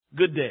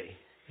Good day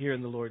here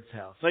in the Lord's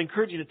house. I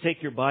encourage you to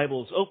take your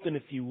Bibles, open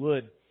if you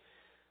would,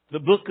 the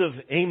book of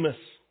Amos.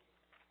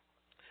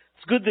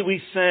 It's good that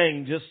we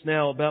sang just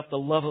now about the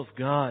love of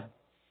God.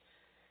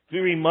 To be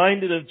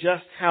reminded of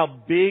just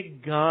how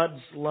big God's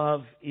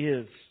love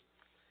is.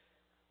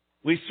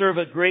 We serve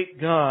a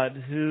great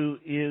God who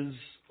is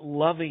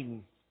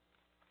loving.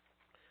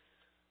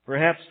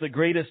 Perhaps the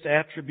greatest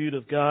attribute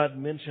of God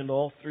mentioned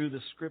all through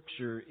the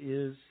Scripture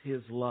is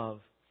His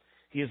love.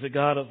 He is a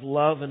God of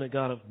love and a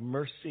God of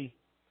mercy.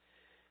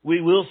 We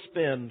will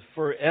spend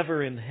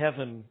forever in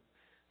heaven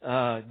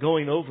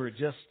going over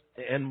just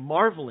and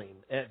marveling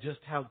at just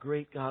how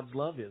great God's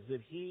love is. That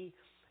He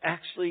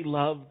actually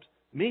loved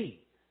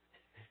me.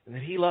 And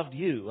that He loved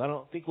you. I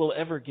don't think we'll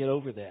ever get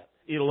over that.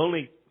 It'll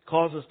only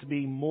cause us to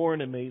be more in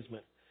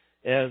amazement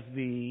as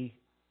the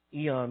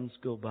eons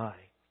go by.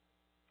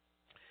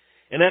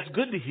 And that's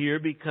good to hear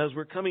because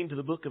we're coming to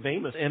the book of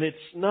Amos. And it's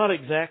not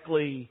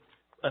exactly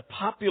a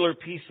popular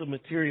piece of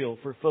material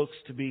for folks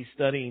to be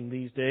studying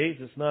these days.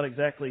 It's not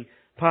exactly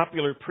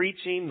popular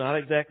preaching, not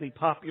exactly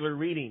popular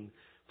reading.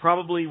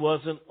 Probably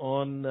wasn't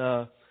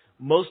on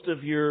most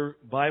of your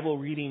Bible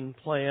reading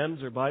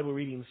plans or Bible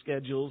reading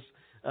schedules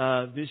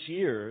this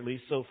year, at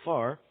least so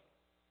far.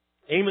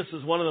 Amos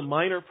is one of the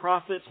minor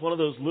prophets, one of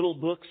those little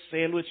books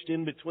sandwiched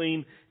in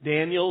between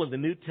Daniel and the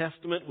New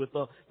Testament with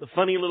the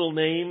funny little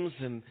names.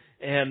 And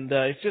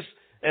it's just,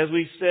 as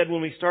we said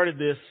when we started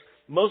this,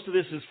 most of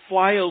this is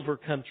flyover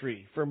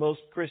country for most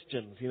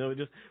Christians. You know,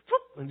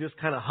 just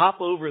kind of hop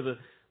over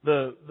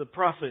the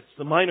prophets,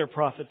 the minor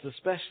prophets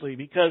especially,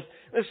 because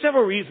there's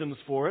several reasons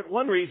for it.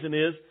 One reason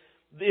is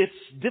it's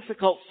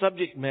difficult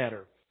subject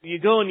matter. You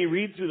go and you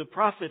read through the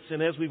prophets,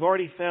 and as we've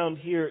already found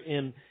here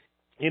in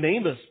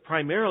Amos,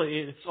 primarily,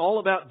 it's all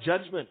about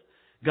judgment.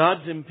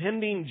 God's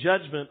impending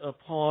judgment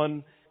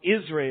upon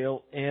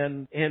Israel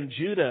and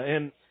Judah.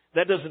 And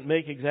that doesn't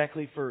make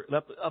exactly for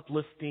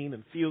uplifting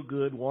and feel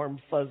good, warm,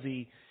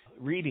 fuzzy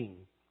reading.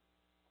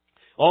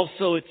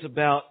 Also,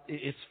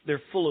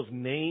 they're full of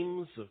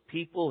names of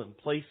people and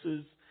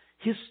places,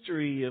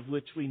 history of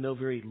which we know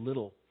very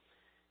little.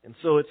 And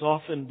so it's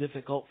often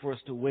difficult for us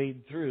to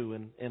wade through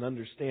and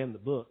understand the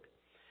book.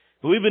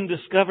 But we've been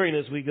discovering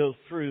as we go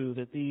through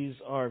that these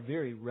are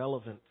very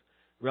relevant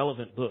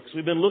books.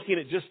 We've been looking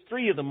at just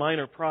 3 of the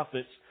minor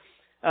prophets.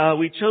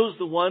 We chose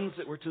the ones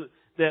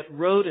that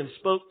wrote and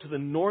spoke to the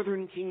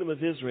northern kingdom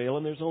of Israel,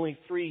 and there's only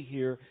 3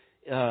 here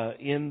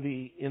in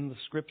the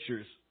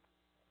Scriptures.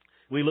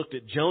 We looked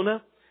at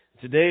Jonah.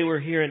 Today we're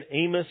here in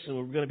Amos, and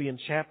we're going to be in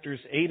chapters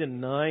 8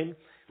 and 9.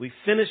 We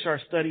finish our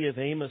study of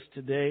Amos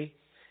today,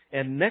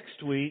 and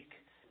next week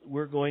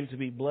we're going to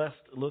be blessed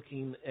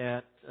looking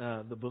at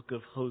the book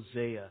of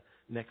Hosea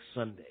next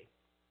Sunday.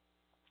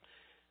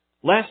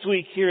 Last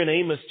week here in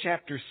Amos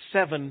chapter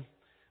 7,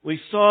 we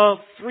saw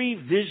 3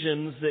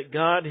 visions that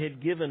God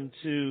had given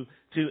to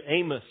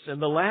Amos.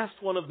 And the last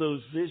one of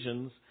those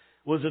visions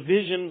was a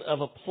vision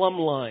of a plumb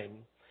line.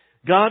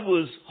 God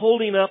was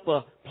holding up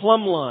a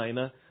plumb line,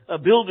 a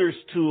builder's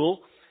tool,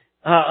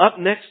 up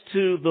next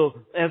to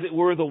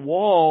the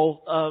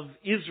wall of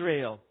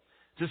Israel,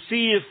 to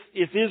see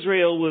if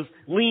Israel was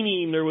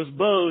leaning or was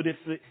bowed,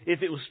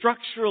 if it was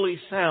structurally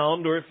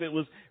sound or if it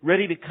was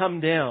ready to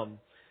come down.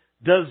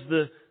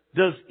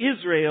 Does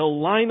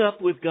Israel line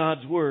up with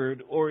God's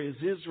Word, or is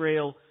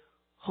Israel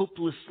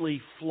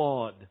hopelessly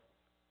flawed?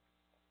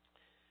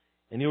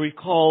 And you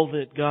recall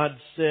that God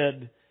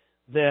said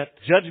that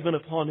judgment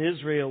upon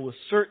Israel was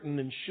certain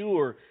and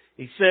sure.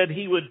 He said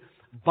He would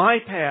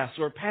bypass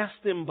or pass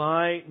them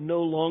by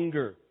no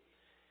longer.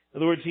 In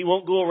other words, He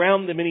won't go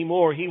around them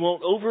anymore. He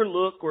won't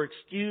overlook or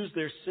excuse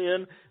their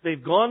sin.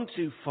 They've gone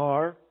too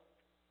far,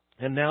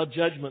 and now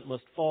judgment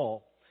must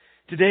fall.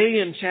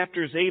 Today in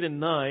chapters 8 and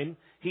 9,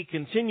 He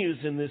continues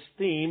in this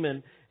theme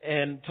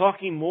and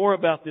talking more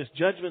about this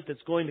judgment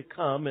that's going to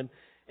come, and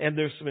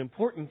there's some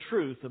important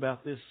truth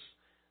about this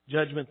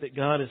judgment that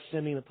God is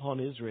sending upon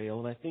Israel,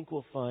 and I think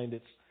we'll find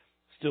it's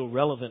still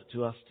relevant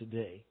to us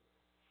today.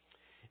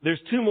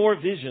 There's 2 more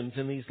visions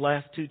in these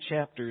last 2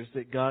 chapters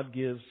that God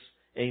gives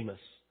Amos.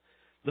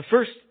 The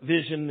first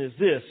vision is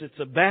this. It's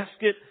a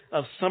basket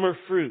of summer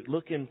fruit.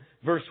 Look in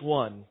verse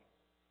 1.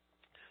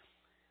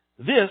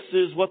 This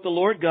is what the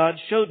Lord God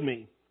showed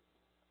me.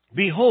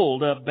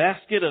 Behold, a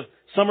basket of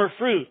summer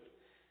fruit.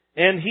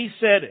 And He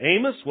said,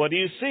 Amos, what do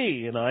you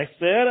see? And I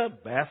said, a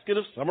basket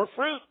of summer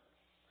fruit.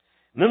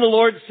 And then the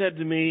Lord said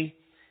to me,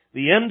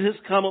 the end has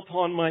come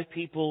upon my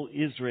people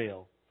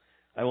Israel.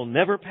 I will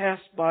never pass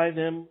by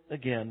them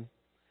again.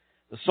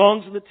 The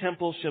songs of the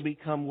temple shall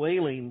become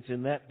wailings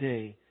in that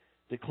day,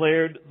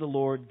 declared the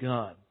Lord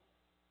God.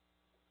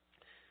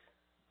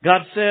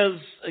 God says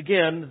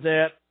again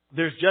that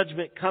there's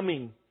judgment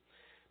coming.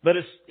 But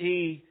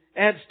He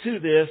adds to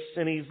this,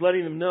 and He's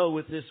letting them know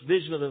with this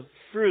vision of the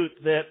fruit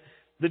that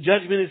the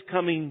judgment is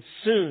coming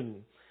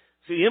soon.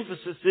 See, the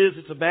emphasis is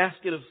it's a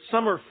basket of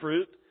summer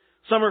fruit,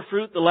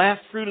 the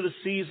last fruit of the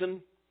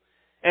season,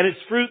 and it's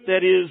fruit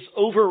that is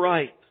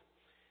overripe.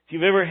 If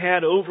you've ever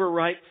had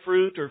overripe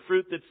fruit or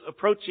fruit that's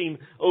approaching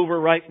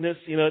overripeness,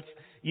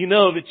 you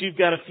know that you've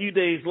got a few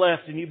days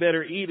left and you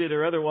better eat it,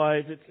 or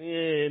otherwise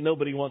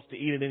nobody wants to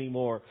eat it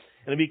anymore.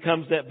 And it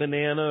becomes that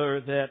banana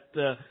or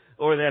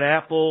that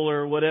apple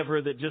or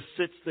whatever that just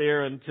sits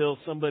there until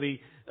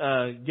somebody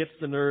gets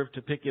the nerve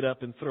to pick it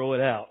up and throw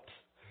it out.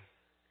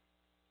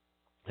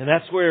 And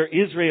that's where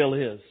Israel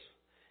is.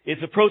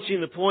 It's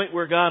approaching the point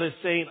where God is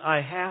saying,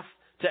 I have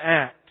to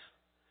act.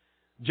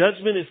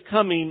 Judgment is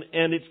coming,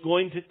 and it's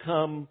going to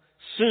come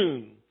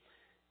soon.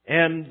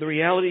 And the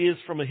reality is,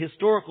 from a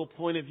historical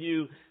point of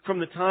view, from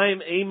the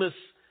time Amos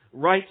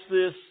writes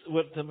this,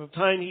 from the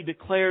time he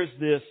declares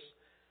this,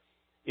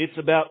 it's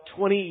about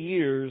 20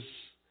 years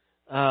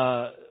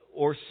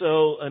or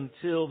so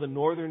until the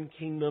northern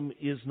kingdom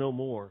is no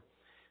more.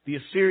 The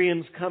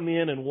Assyrians come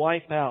in and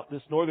wipe out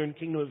this northern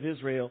kingdom of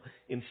Israel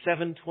in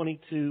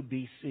 722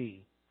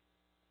 BC.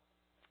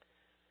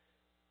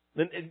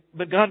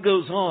 But God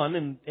goes on,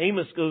 and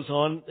Amos goes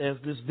on as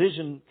this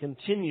vision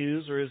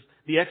continues, or as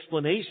the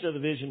explanation of the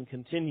vision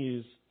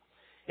continues.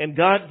 And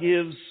God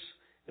gives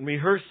and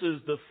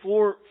rehearses the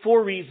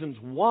four reasons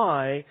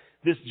why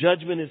this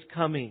judgment is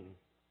coming.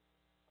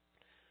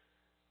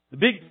 The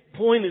big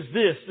point is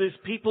this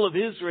people of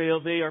Israel,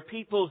 they are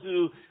people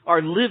who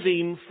are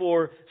living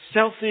for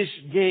selfish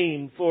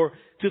gain,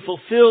 to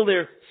fulfill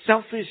their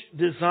selfish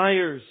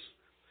desires.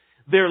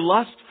 Their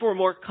lust for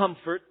more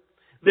comfort,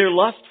 their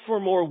lust for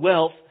more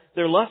wealth,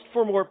 their lust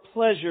for more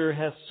pleasure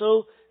has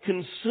so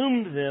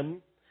consumed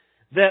them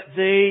that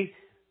they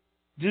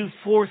do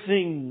four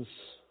things.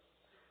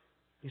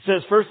 He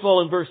says, first of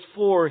all, in verse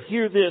 4,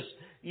 hear this,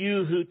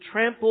 you who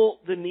trample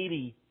the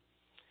needy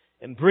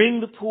and bring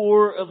the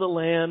poor of the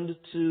land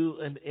to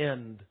an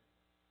end.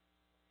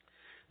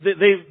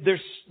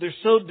 They're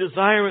so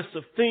desirous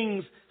of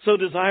things, so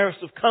desirous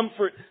of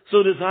comfort,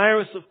 so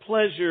desirous of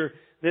pleasure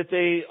that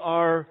they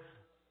are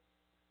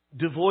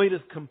devoid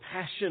of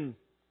compassion.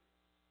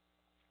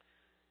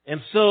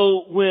 And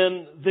so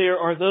when there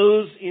are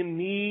those in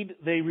need,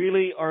 they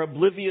really are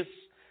oblivious.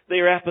 They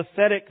are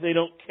apathetic. They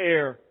don't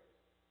care.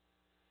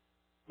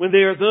 When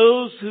there are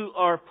those who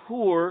are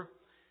poor,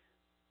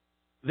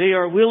 they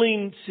are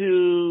willing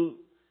to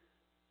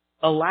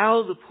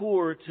allow the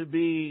poor to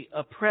be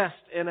oppressed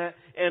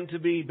and to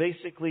be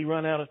basically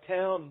run out of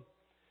town.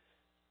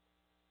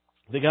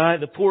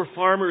 The poor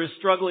farmer is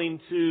struggling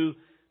to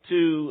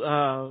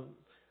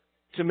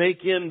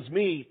make ends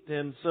meet,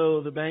 and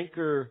so the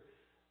banker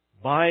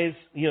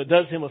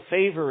does him a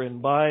favor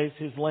and buys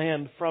his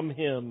land from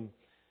him,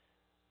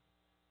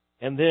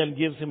 and then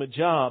gives him a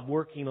job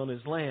working on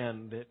his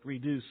land at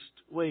reduced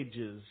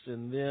wages,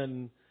 and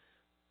then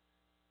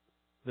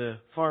the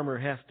farmer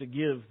has to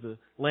give the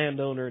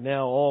landowner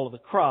now all of the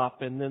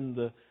crop, and then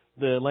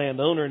the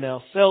landowner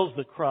now sells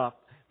the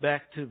crop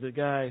back to the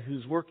guy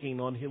who's working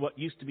on what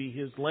used to be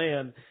his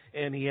land,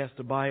 and he has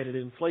to buy it at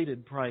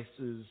inflated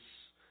prices.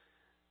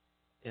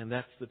 And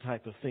that's the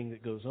type of thing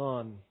that goes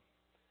on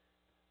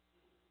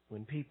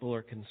when people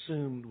are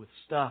consumed with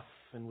stuff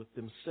and with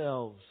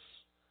themselves.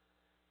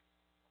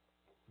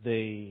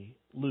 They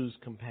lose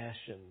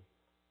compassion.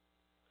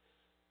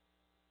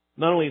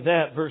 Not only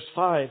that, verse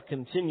 5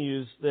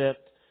 continues that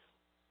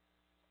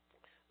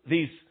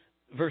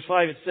verse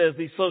 5 it says,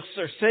 these folks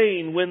are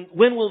saying,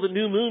 when will the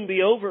new moon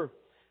be over,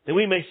 that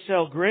we may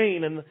sell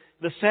grain, and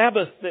the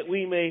Sabbath that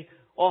we may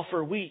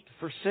offer wheat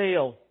for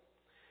sale?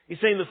 He's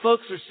saying the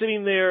folks are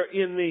sitting there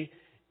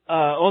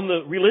on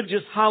the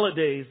religious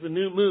holidays, the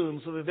new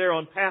moon, so they're there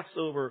on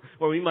Passover,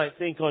 or we might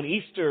think on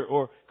Easter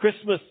or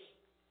Christmas.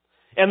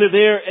 And they're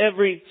there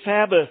every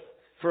Sabbath.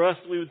 For us,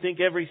 we would think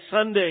every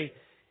Sunday.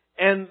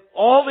 And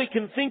all they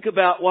can think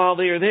about while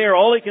they are there,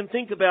 all they can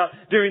think about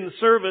during the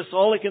service,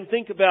 all they can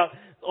think about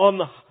on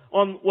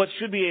what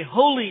should be a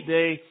holy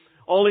day,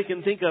 all they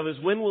can think of is,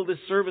 when will this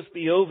service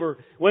be over?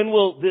 When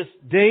will this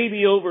day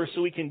be over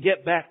so we can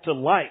get back to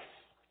life?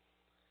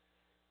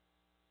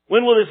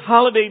 When will this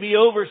holiday be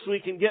over so we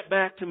can get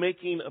back to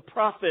making a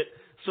profit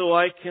so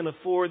I can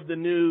afford the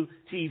new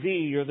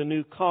TV or the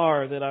new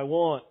car that I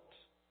want?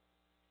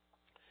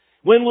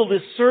 When will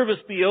this service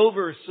be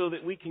over so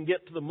that we can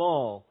get to the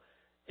mall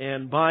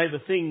and buy the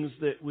things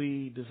that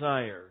we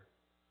desire?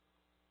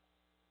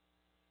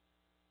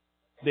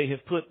 They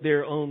have put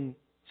their own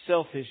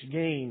selfish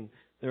gain,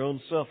 their own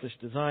selfish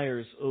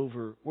desires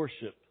over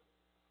worship.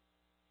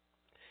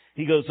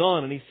 He goes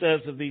on and he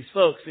says of these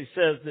folks, he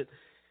says that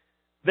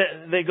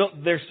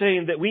they're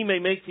saying that we may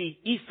make the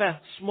ephah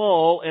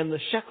small and the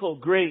shekel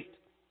great,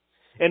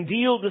 and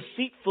deal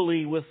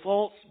deceitfully with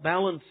false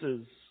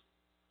balances.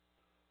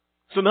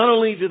 So not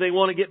only do they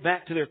want to get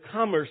back to their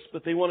commerce,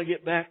 but they want to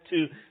get back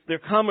to their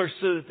commerce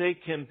so that they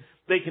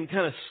can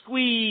kind of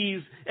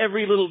squeeze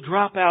every little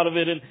drop out of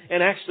it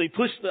and actually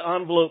push the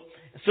envelope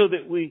so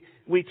that we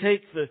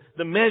take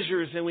the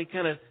measures and we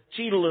kind of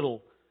cheat a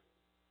little.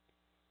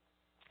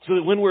 So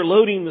that when we're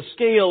loading the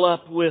scale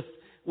up with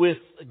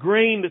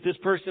grain that this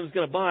person is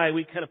going to buy,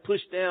 we kind of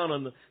push down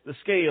on the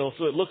scale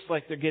so it looks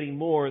like they're getting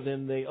more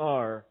than they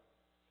are.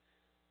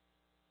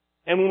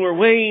 And when we're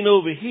weighing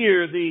over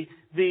here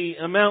the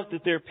amount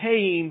that they're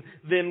paying,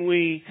 then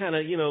we kind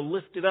of,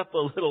 lift it up a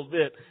little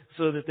bit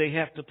so that they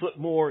have to put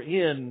more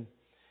in.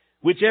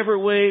 Whichever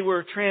way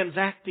we're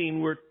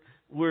transacting,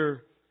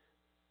 we're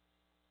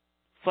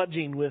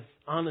fudging with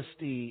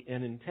honesty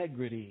and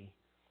integrity.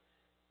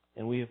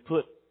 And we have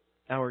put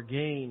our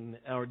gain,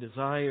 our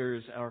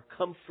desires, our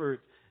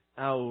comfort,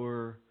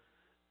 our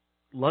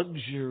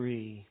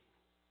luxury,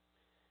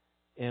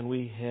 and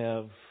we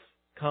have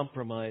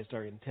compromised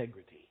our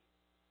integrity.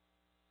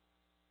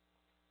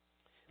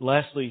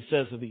 Lastly, he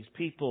says of these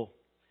people,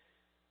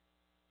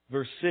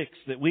 verse 6,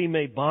 that we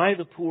may buy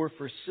the poor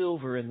for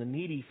silver and the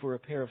needy for a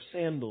pair of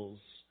sandals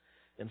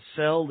and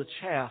sell the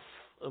chaff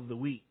of the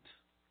wheat.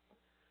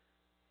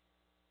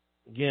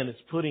 Again, it's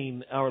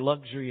putting our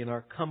luxury and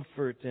our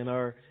comfort and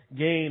our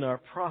gain, our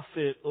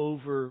profit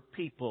over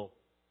people.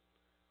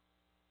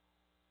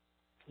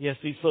 Yes,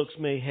 these folks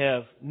may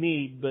have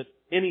need, but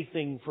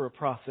anything for a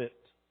profit.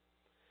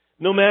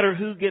 No matter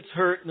who gets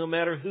hurt, no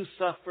matter who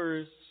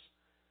suffers,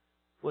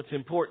 what's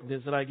important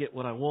is that I get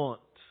what I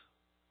want.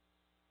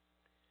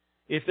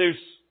 If there's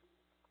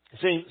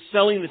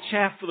selling the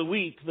chaff for the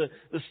wheat,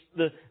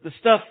 the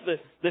stuff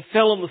that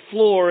fell on the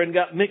floor and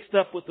got mixed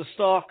up with the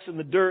stalks and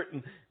the dirt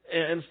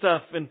and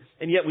stuff, and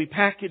yet we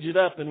package it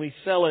up and we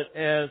sell it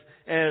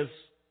as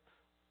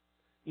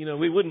you know,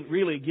 we wouldn't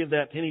really give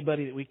that to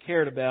anybody that we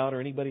cared about or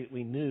anybody that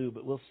we knew,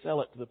 but we'll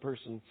sell it to the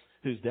person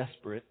who's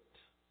desperate.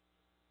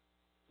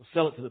 We'll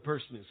sell it to the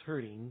person who's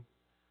hurting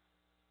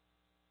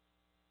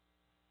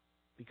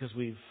because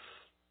we've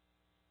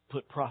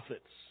put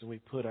profits and we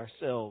put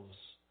ourselves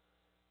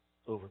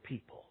over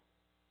people.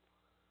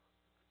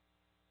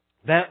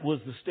 That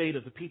was the state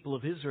of the people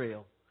of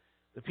Israel.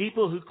 The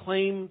people who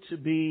claimed to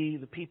be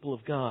the people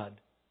of God.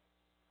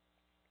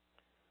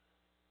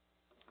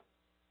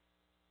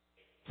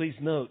 Please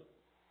note,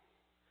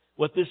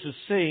 what this is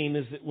saying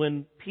is that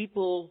when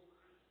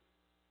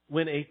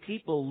a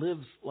people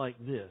lives like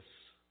this,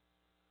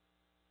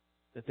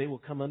 that they will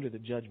come under the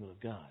judgment of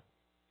God.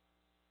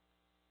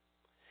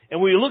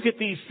 And when we look at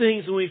these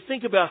things and we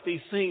think about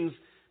these things,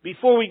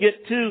 before we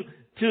get too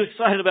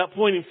excited about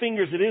pointing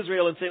fingers at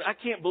Israel and saying, I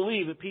can't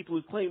believe that people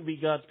who claim to be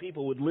God's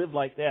people would live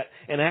like that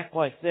and act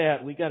like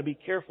that. We've got to be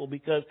careful,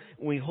 because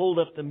when we hold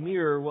up the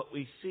mirror, what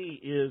we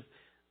see is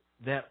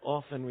that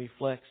often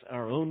reflects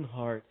our own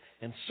heart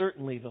and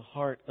certainly the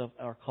heart of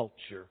our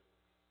culture,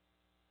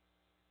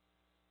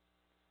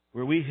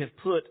 where we have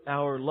put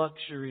our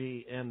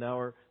luxury and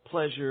our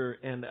pleasure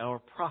and our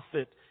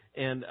profit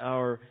and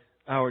our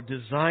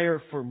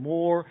desire for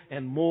more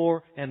and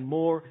more and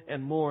more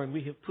and more, and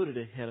we have put it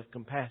ahead of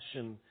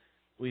compassion.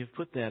 We have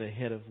put that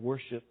ahead of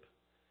worship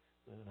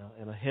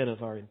and ahead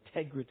of our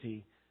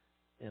integrity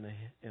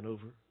and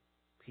over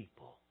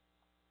people.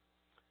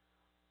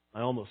 I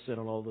almost said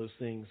on all those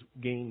things,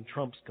 gain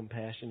trumps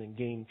compassion and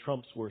gain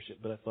trumps worship,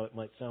 but I thought it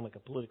might sound like a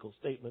political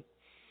statement.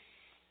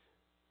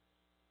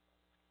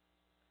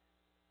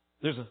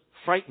 There's a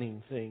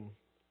frightening thing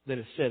that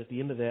is said at the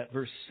end of that,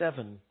 verse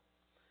 7.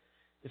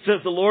 It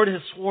says, the Lord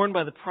has sworn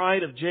by the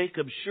pride of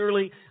Jacob,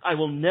 surely I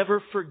will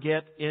never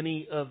forget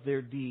any of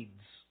their deeds.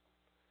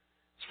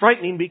 It's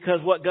frightening because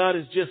what God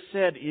has just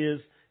said is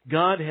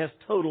God has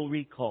total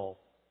recall.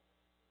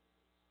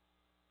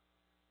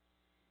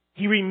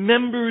 He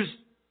remembers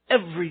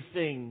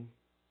everything.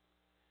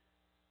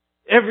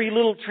 Every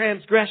little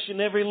transgression,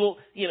 every little,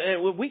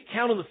 we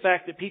count on the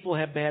fact that people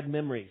have bad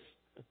memories.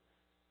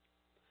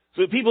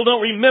 So that people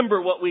don't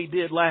remember what we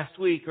did last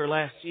week or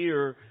last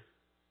year,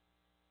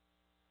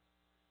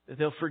 that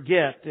they'll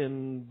forget,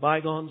 and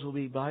bygones will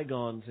be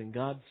bygones. And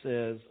God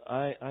says,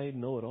 I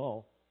know it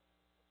all.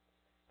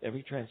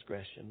 Every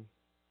transgression.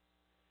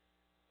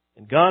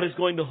 And God is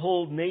going to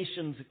hold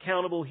nations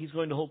accountable. He's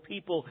going to hold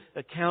people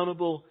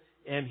accountable.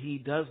 And He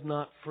does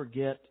not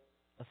forget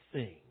a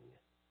thing.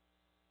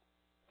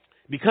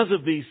 Because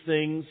of these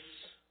things,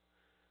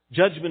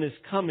 judgment is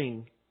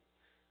coming.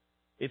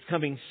 It's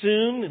coming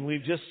soon, and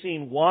we've just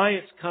seen why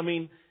it's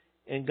coming.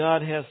 And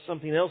God has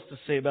something else to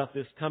say about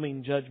this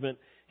coming judgment.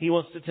 He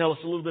wants to tell us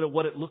a little bit of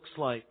what it looks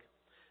like.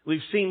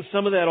 We've seen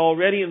some of that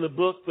already in the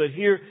book, but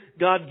here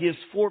God gives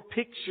 4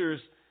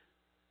 pictures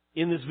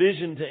in this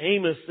vision to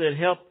Amos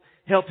that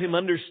help him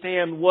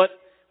understand what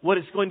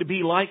it's going to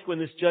be like when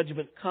this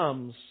judgment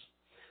comes.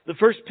 The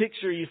first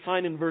picture you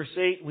find in verse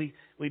 8,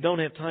 we don't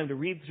have time to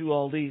read through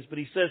all these, but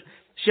he says,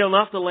 shall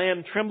not the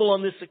land tremble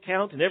on this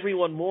account, and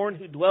everyone mourn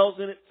who dwells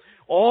in it?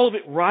 All of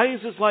it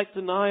rises like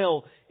the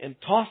Nile, and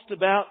tossed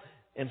about,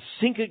 and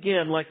sink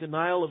again like the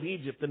Nile of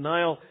Egypt. The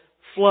Nile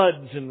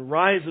floods and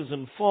rises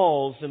and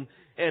falls,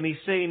 and he's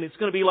saying it's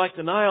going to be like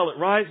the Nile. It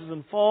rises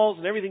and falls,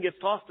 and everything gets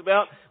tossed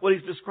about. What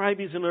he's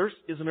describing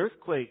is an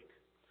earthquake.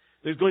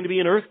 There's going to be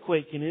an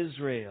earthquake in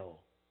Israel.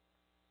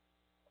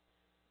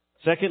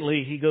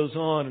 Secondly, he goes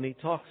on and he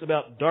talks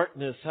about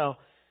darkness, how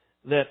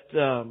that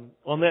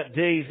on that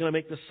day He's going to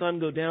make the sun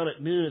go down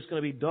at noon. It's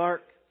going to be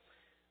dark.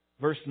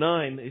 Verse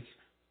 9, it's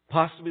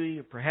possibly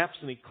or perhaps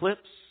an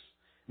eclipse.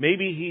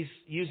 Maybe he's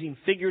using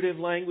figurative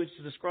language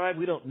to describe.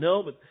 We don't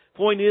know. But the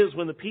point is,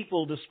 when the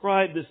people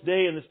describe this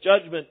day and this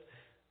judgment,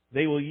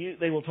 they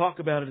will talk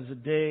about it as a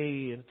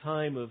day and a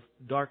time of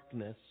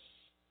darkness.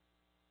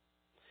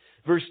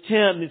 Verse 10,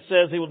 it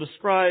says they will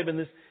describe, and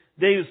this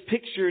day is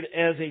pictured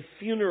as a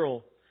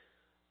funeral.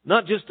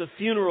 Not just a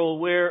funeral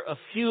where a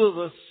few of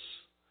us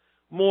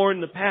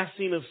mourn the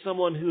passing of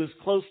someone who is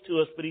close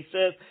to us, but he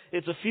says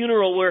it's a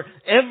funeral where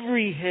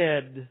every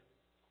head,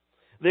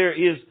 there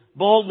is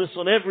baldness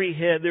on every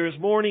head. There is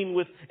mourning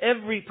with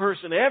every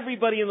person.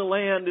 Everybody in the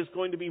land is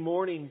going to be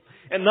mourning.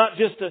 And not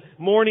just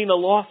mourning the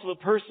loss of a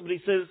person, but he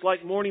says it's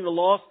like mourning the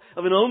loss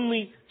of an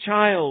only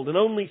child, an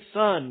only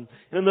son.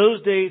 And in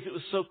those days it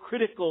was so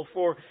critical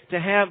to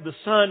have the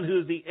son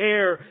who is the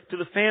heir to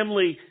the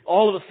family,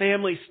 all of the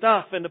family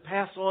stuff, and to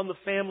pass on the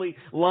family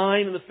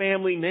line and the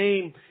family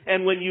name.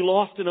 And when you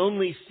lost an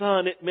only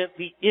son, it meant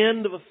the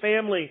end of a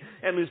family.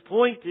 And his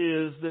point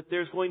is that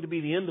there's going to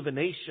be the end of a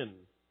nation.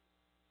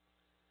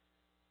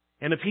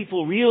 And the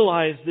people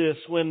realize this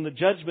when the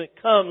judgment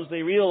comes.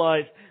 They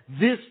realize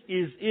this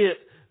is it.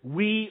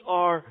 We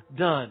are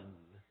done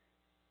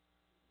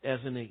as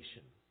a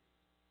nation.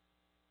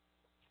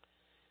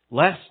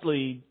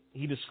 Lastly,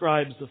 he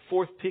describes the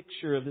fourth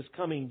picture of this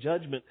coming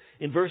judgment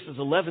in verses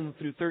 11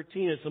 through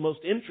 13. It's the most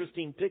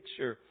interesting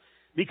picture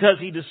because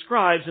he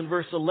describes in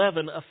verse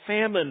 11 a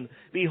famine.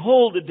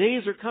 Behold, the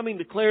days are coming,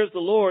 declares the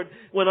Lord,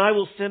 when I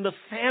will send a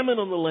famine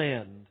on the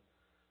land.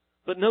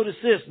 But notice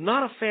this,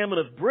 not a famine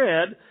of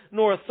bread,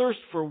 nor a thirst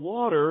for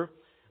water,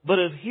 but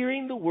of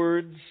hearing the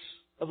words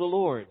of the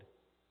Lord.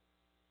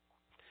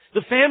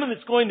 The famine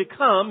that's going to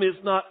come is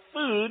not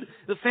food.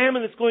 The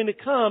famine that's going to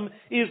come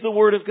is the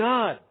Word of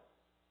God.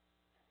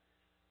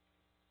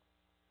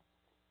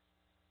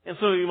 And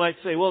so you might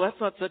say, well, that's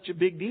not such a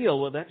big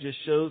deal. Well, that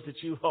just shows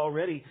that you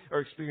already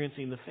are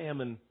experiencing the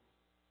famine.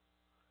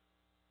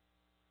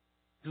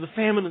 The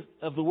famine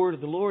of the Word of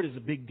the Lord is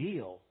a big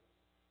deal.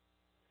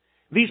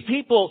 These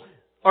people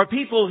are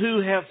people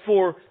who have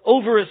for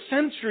over a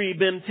century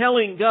been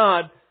telling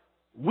God,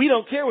 we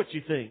don't care what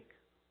you think.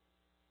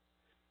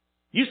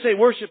 You say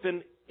worship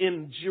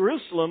in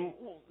Jerusalem,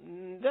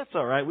 that's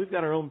all right, we've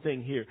got our own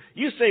thing here.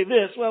 You say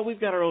this, well, we've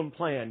got our own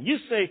plan. You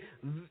say,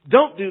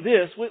 don't do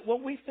this, well,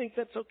 we think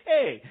that's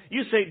okay.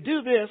 You say,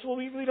 do this, well,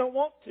 we really don't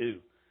want to.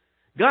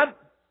 God,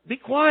 be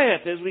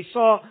quiet, as we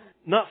saw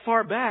not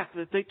far back,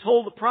 that they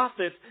told the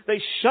prophets,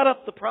 they shut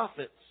up the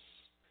prophets.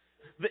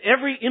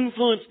 Every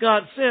influence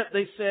God sent,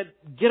 they said,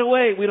 get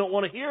away, we don't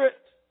want to hear it.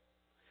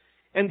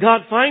 And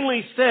God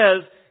finally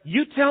says,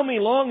 you tell me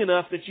long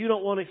enough that you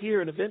don't want to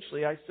hear, and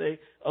eventually I say,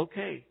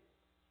 okay,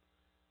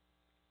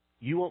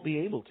 you won't be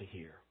able to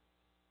hear.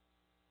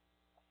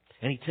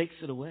 And He takes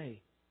it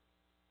away.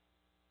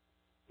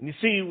 And you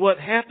see, what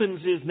happens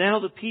is now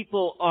the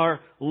people are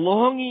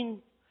longing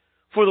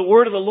for the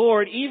Word of the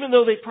Lord, even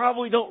though they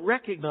probably don't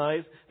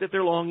recognize that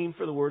they're longing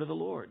for the Word of the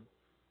Lord.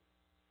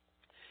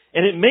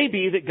 And it may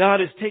be that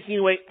God is taking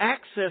away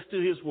access to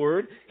His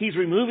Word. He's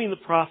removing the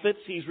prophets.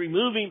 He's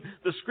removing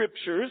the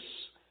Scriptures.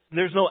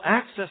 There's no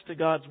access to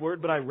God's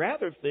Word, but I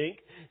rather think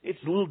it's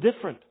a little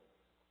different.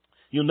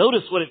 You'll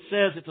notice what it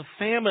says. It's a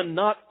famine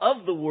not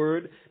of the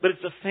Word, but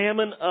it's a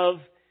famine of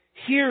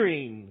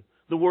hearing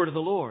the Word of the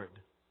Lord.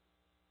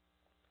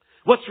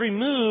 What's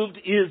removed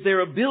is their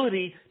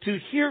ability to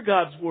hear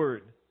God's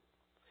Word.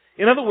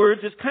 In other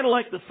words, it's kind of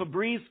like the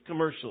Febreze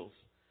commercials.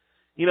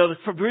 You know,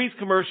 the Febreze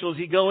commercials,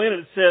 you go in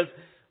and it says,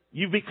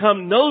 you've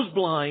become nose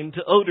blind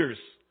to odors.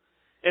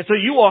 And so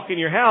you walk in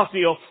your house and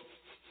you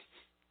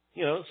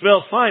go, it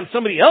smells fine.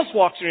 Somebody else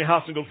walks in your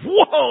house and goes,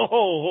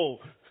 whoa!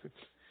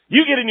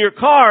 You get in your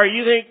car,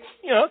 you think,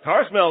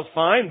 car smells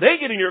fine. They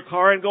get in your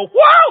car and go,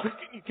 whoa!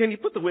 Can you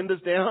put the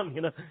windows down?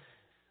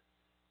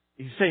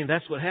 He's saying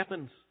that's what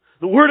happens.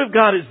 The Word of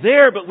God is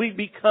there, but we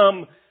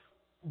become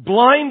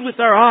blind with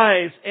our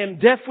eyes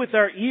and deaf with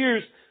our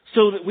ears,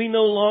 so that we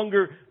no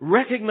longer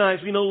recognize,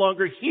 we no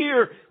longer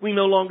hear, we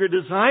no longer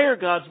desire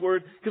God's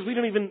Word, because we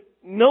don't even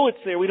know it's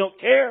there, we don't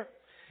care.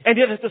 And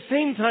yet at the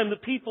same time, the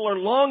people are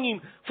longing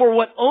for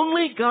what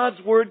only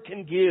God's Word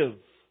can give.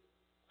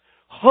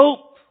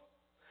 Hope,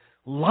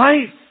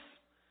 life,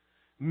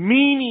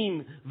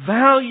 meaning,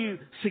 value,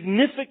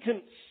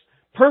 significance,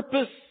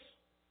 purpose.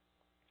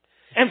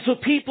 And so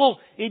people,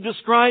 he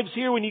describes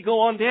here, when you go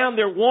on down,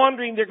 they're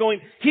wandering, they're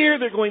going here,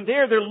 they're going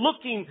there, they're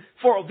looking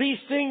for these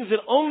things that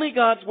only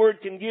God's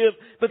Word can give,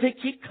 but they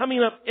keep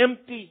coming up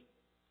empty.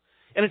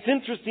 And it's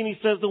interesting, he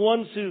says, the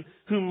ones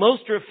who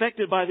most are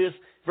affected by this,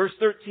 verse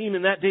 13,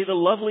 in that day the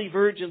lovely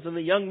virgins and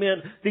the young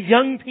men, the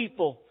young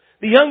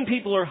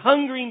people are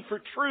hungering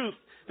for truth.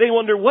 They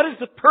wonder, what is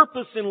the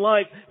purpose in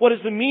life? What is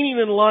the meaning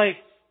in life?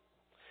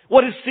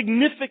 What is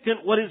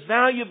significant? What is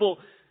valuable?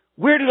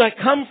 Where did I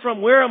come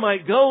from? Where am I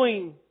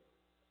going?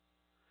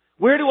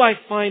 Where do I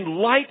find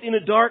light in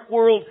a dark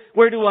world?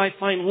 Where do I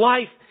find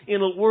life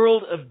in a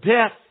world of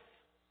death?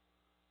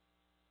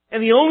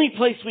 And the only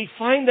place we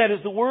find that is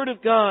the Word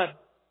of God.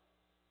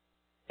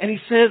 And He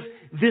says,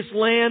 this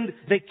land,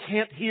 they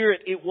can't hear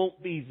it. It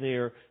won't be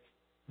there.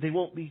 They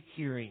won't be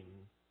hearing.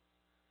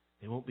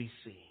 They won't be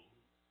seeing.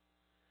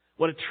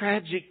 What a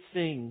tragic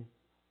thing.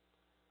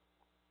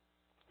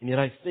 And yet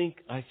I think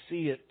I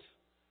see it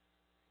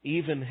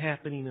even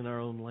happening in our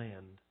own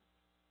land,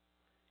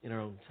 in our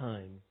own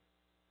time.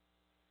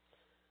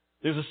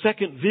 There's a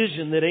second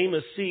vision that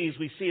Amos sees.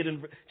 We see it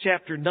in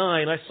chapter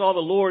 9. I saw the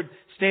Lord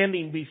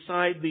standing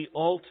beside the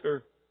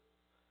altar.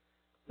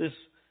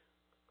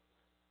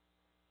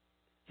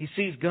 He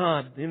sees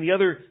God. In the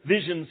other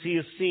visions, he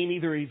has seen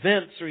either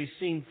events or he's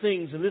seen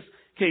things. In this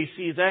case,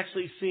 he has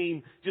actually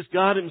seen just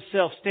God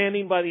Himself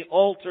standing by the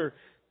altar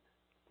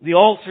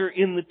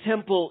in the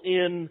temple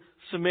in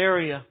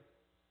Samaria.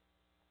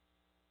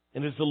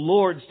 And it is the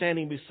Lord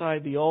standing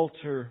beside the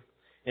altar,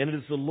 and it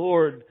is the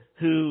Lord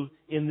who,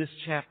 in this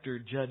chapter,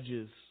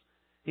 judges.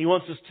 He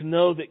wants us to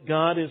know that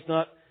God is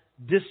not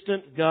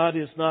distant, God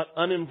is not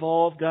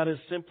uninvolved, God is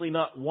simply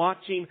not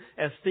watching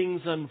as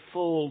things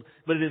unfold,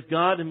 but it is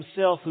God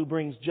Himself who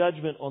brings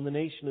judgment on the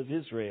nation of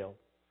Israel.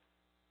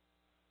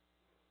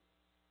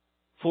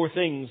 4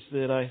 things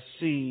that I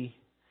see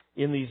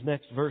in these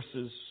next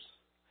verses.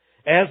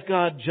 As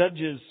God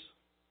judges,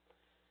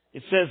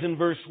 it says in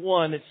verse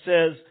 1, it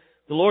says,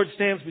 the Lord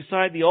stands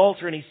beside the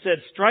altar and He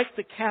said, strike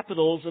the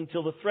capitals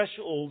until the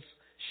thresholds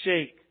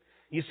shake.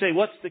 You say,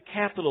 what's the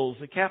capitals?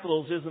 The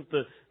capitals isn't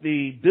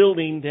the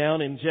building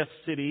down in Jeff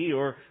City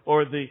or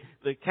the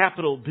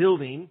Capitol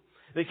building.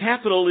 The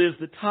Capitol is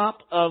the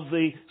top of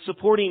the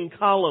supporting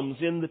columns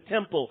in the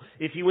temple.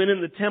 If you went in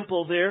the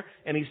temple there,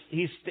 and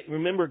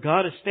remember,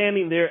 God is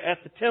standing there at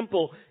the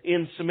temple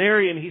in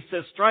Samaria, and He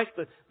says, strike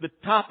the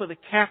top of the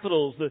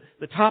capitals,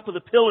 the top of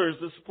the pillars,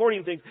 the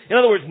supporting things. In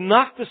other words,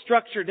 knock the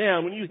structure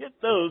down. When you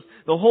hit those,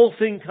 the whole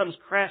thing comes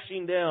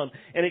crashing down.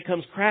 And it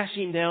comes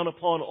crashing down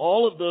upon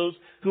all of those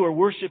who are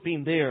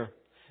worshiping there.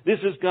 This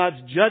is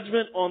God's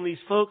judgment on these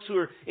folks who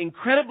are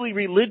incredibly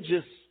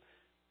religious.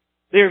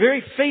 They are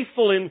very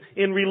faithful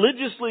in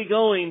religiously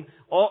going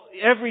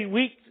every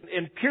week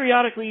and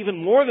periodically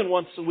even more than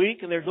once a week.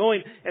 And they're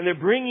going and they're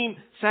bringing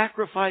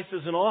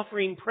sacrifices and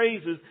offering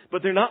praises,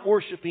 but they're not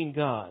worshiping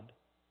God.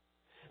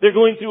 They're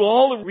going through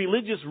all the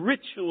religious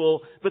ritual,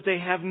 but they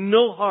have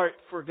no heart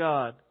for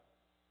God.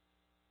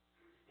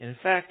 And in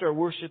fact are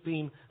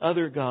worshiping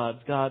other gods,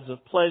 gods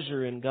of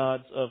pleasure and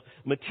gods of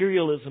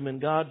materialism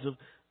and gods of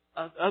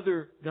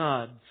other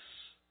gods.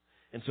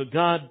 And so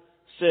God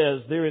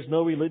says there is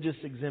no religious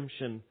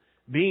exemption.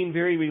 Being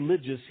very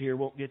religious here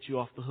won't get you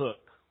off the hook,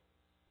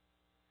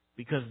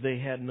 because they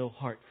had no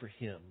heart for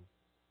Him.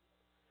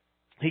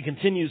 He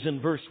continues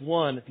in verse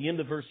 1, at the end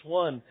of verse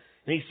 1, and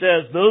he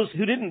says, those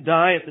who didn't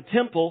die at the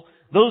temple,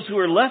 those who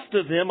are left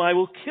of them, I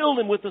will kill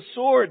them with the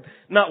sword.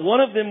 Not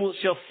one of them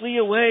shall flee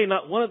away,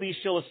 not one of these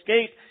shall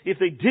escape. If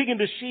they dig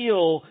into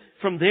Sheol,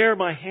 from there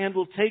my hand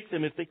will take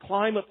them. If they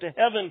climb up to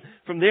heaven,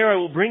 from there I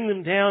will bring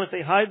them down. If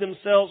they hide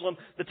themselves on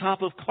the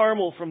top of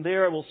Carmel, from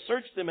there I will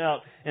search them out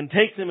and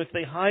take them. If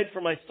they hide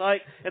from my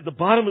sight at the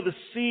bottom of the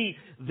sea,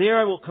 there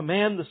I will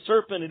command the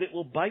serpent and it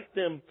will bite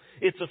them.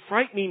 It's a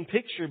frightening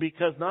picture,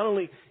 because not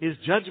only is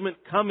judgment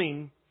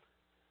coming,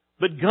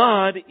 but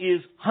God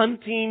is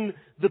hunting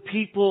the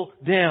people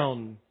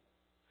down.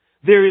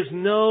 There is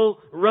no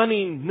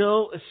running,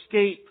 no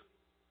escape.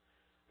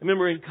 I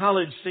remember in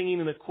college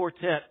singing in a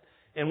quartet,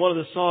 and one of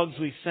the songs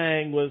we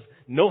sang was,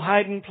 no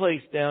hiding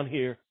place down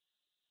here.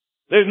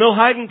 There's no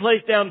hiding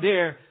place down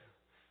there.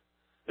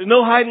 There's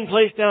no hiding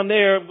place down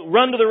there.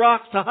 Run to the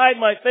rocks to hide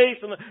my face,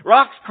 and the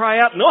rocks cry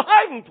out, no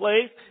hiding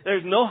place.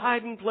 There's no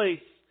hiding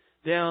place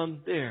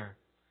down there.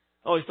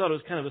 I always thought it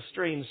was kind of a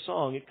strange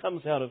song. It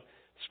comes out of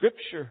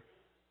Scripture.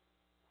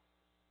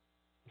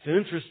 It's an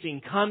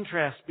interesting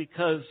contrast,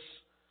 because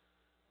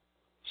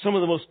some of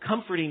the most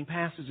comforting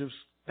passages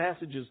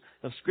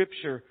of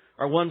Scripture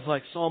are ones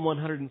like Psalm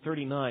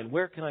 139.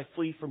 Where can I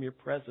flee from your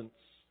presence?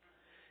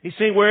 He's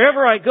saying,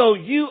 wherever I go,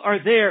 you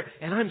are there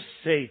and I'm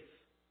safe.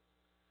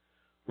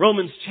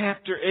 Romans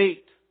chapter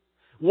 8.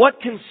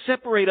 What can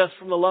separate us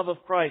from the love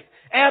of Christ?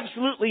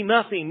 Absolutely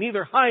nothing,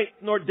 neither height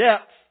nor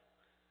depth.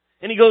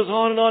 And he goes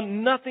on and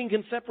on. Nothing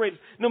can separate us.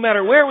 No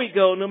matter where we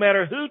go, no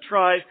matter who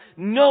tries,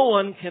 no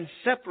one can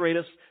separate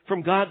us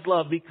from God's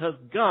love, because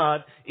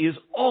God is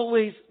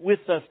always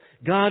with us.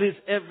 God is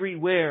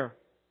everywhere.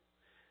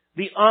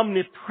 The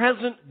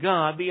omnipresent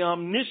God, the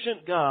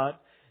omniscient God,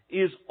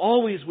 is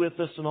always with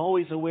us and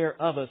always aware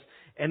of us.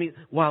 And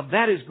while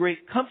that is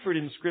great comfort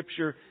in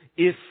Scripture,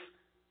 if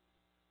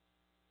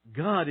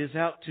God is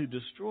out to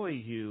destroy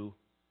you,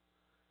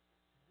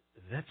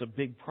 that's a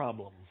big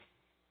problem.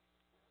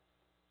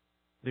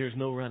 There's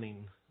no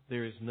running.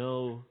 There is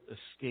no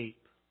escape.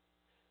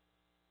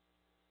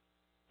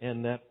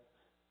 And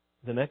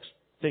the next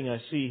thing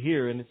I see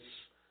here, and it's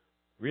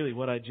really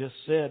what I just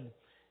said,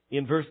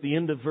 in the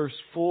end of verse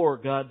 4,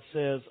 God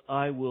says,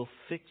 I will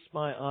fix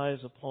my eyes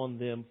upon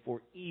them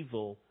for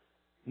evil,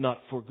 not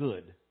for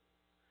good.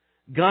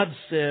 God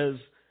says,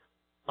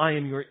 I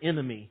am your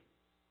enemy.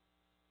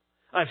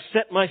 I've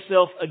set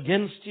myself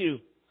against you.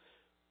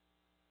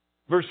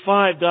 Verse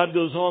 5, God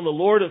goes on, the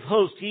Lord of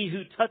hosts, He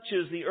who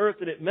touches the earth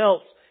and it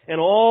melts, and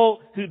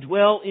all who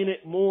dwell in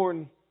it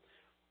mourn.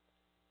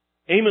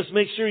 Amos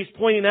makes sure he's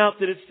pointing out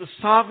that it's the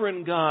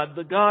sovereign God,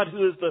 the God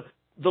who is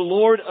the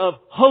Lord of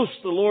hosts,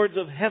 the Lord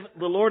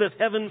of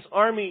heaven's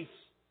armies.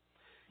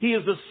 He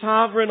is the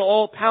sovereign,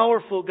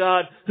 all-powerful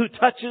God who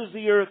touches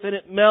the earth and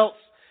it melts.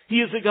 He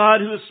is a God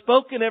who has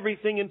spoken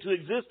everything into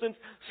existence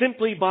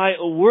simply by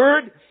a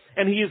word,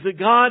 and He is a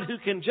God who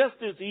can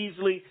just as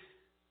easily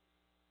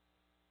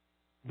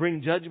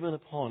bring judgment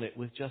upon it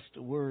with just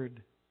a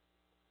word.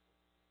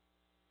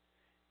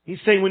 He's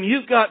saying when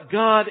you've got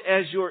God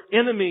as your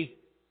enemy,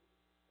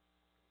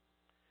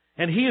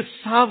 and He is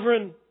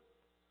sovereign,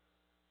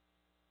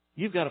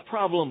 you've got a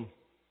problem.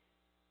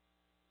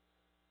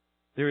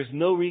 There is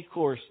no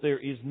recourse. There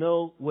is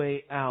no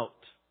way out.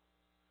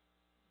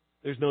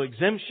 There's no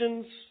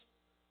exemptions.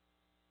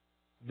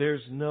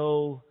 There's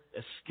no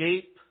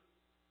escape.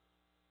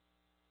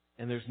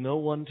 And there's no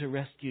one to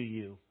rescue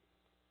you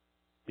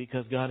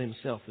because God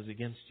Himself is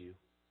against you.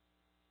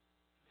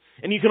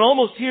 And you can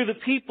almost hear the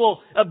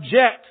people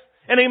object.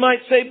 And they might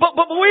say, but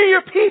we're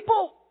your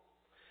people.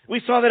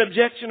 We saw that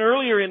objection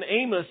earlier in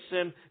Amos,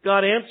 and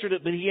God answered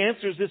it, but He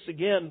answers this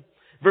again.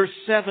 Verse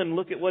 7,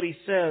 look at what He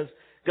says.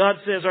 God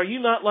says, are you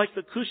not like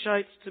the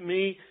Cushites to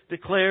me,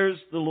 declares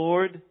the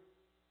Lord?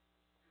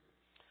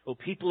 O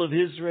people of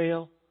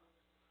Israel,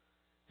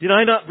 did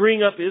I not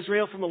bring up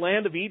Israel from the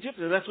land of Egypt?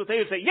 And that's what they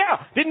would say.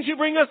 Yeah, didn't you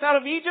bring us out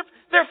of Egypt?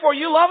 Therefore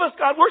you love us,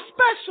 God. We're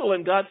special.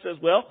 And God says,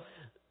 well,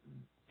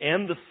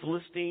 and the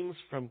Philistines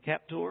from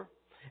Captor,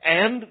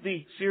 and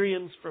the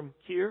Syrians from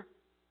Kir.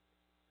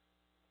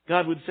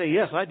 God would say,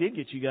 yes, I did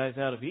get you guys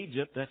out of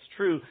Egypt. That's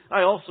true.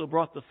 I also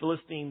brought the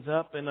Philistines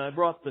up, and I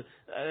brought the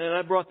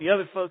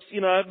other folks.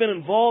 You know, I've been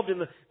involved in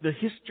the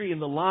history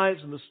and the lives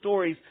and the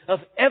stories of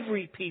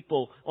every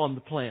people on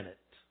the planet.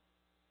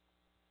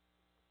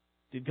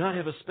 Did God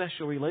have a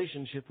special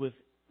relationship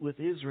with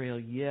Israel?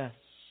 Yes.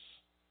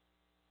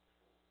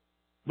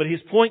 But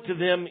His point to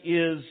them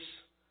is,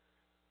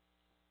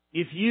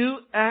 if you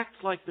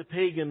act like the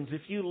pagans,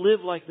 if you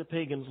live like the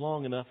pagans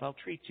long enough, I'll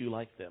treat you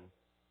like them.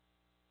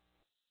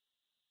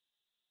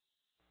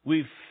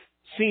 We've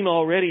seen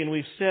already, and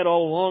we've said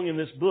all along in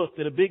this book,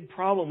 that a big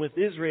problem with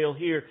Israel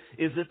here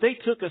is that they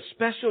took a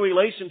special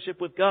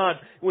relationship with God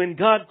when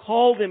God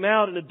called them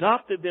out and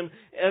adopted them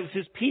as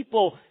His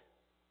people,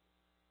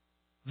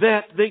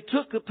 that they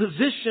took a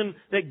position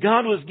that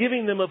God was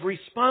giving them of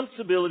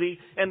responsibility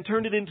and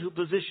turned it into a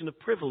position of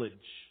privilege.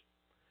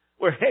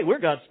 Where, hey, we're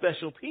God's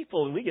special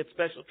people and we get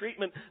special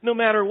treatment no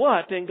matter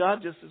what. And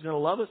God just is going to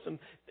love us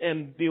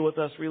and deal with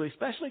us really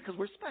specially because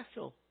we're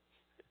special.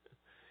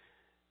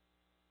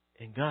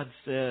 And God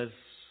says,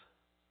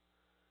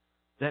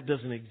 that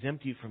doesn't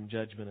exempt you from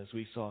judgment, as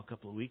we saw a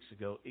couple of weeks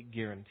ago. It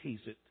guarantees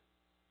it.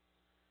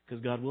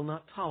 Because God will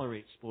not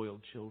tolerate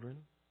spoiled children.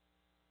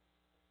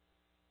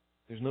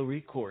 There's no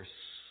recourse.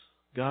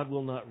 God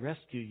will not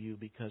rescue you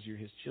because you're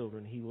His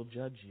children. He will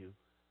judge you.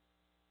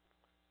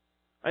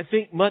 I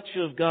think much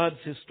of God's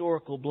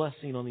historical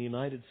blessing on the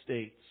United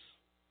States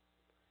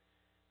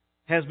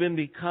has been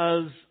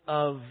because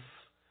of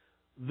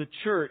the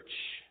church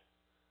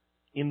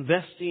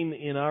investing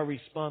in our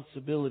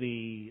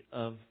responsibility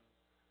of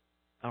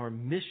our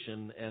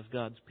mission as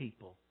God's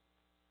people.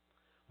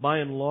 By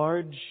and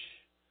large,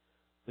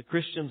 the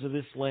Christians of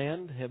this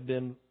land have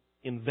been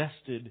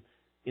invested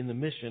in the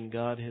mission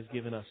God has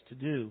given us to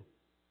do.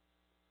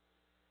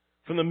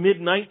 From the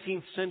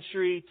mid-19th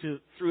century to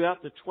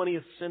throughout the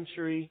 20th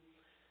century,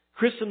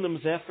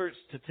 Christendom's efforts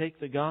to take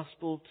the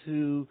gospel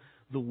to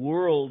the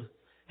world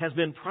has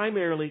been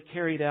primarily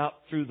carried out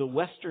through the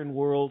Western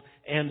world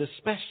and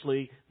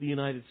especially the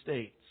United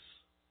States.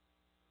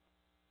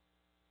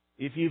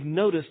 If you've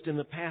noticed in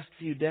the past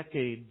few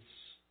decades,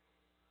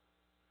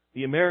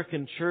 the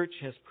American church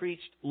has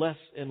preached less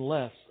and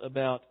less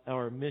about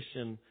our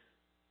mission.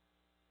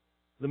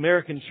 The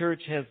American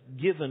church has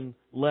given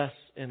less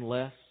and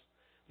less.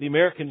 The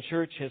American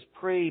church has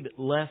prayed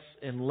less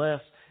and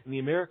less. And the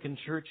American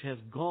church has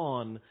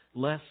gone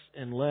less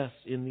and less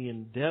in the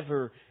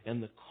endeavor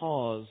and the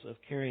cause of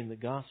carrying the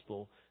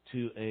gospel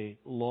to a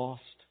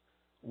lost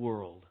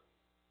world.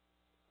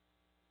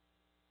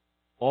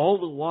 All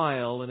the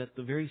while, and at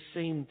the very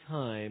same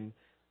time,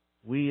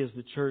 we as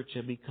the church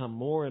have become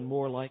more and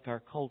more like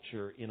our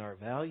culture in our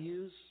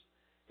values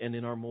and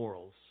in our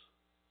morals.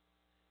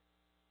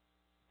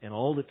 And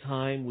all the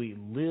time we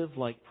live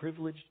like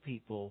privileged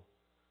people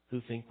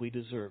who think we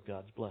deserve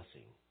God's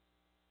blessing.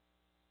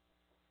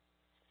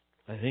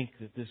 I think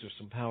that these are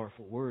some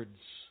powerful words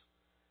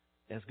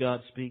as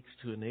God speaks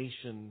to a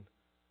nation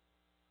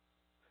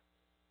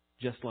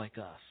just like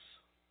us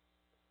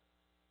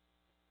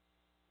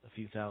a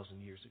few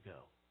thousand years ago.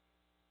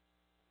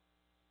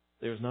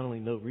 There's not only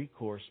no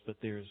recourse, but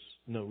there's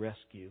no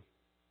rescue.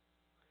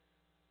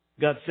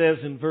 God says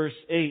in verse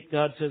 8,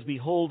 God says,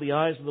 behold, the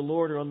eyes of the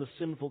Lord are on the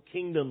sinful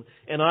kingdom,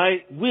 and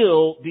I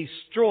will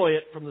destroy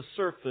it from the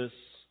surface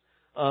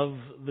of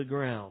the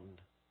ground.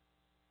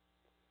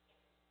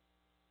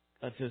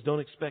 God says, don't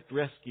expect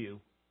rescue.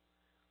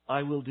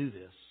 I will do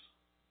this.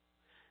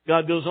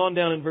 God goes on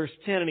down in verse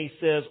 10 and He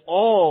says,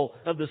 all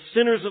of the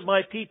sinners of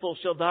my people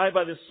shall die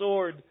by the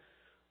sword.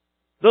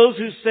 Those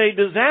who say,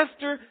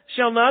 disaster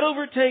shall not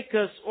overtake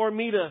us or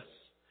meet us.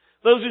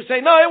 Those who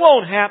say, no, it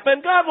won't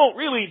happen. God won't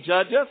really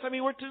judge us. I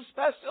mean, we're too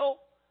special.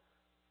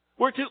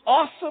 We're too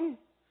awesome.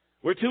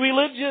 We're too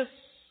religious.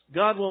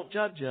 God won't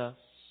judge us.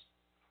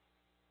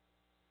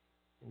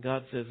 And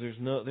God says there's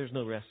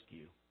no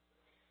rescue.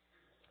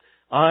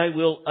 I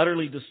will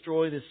utterly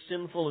destroy this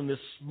sinful and this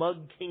smug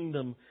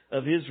kingdom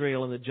of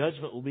Israel, and the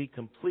judgment will be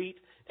complete.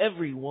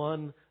 Every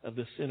one of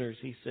the sinners,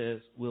 He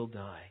says, will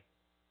die.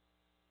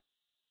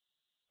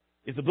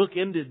 If the book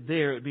ended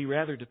there, it would be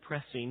rather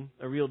depressing,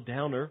 a real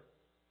downer.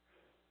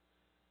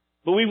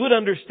 But we would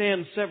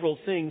understand several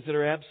things that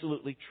are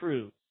absolutely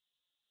true.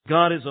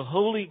 God is a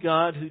holy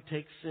God who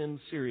takes sin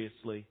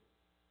seriously.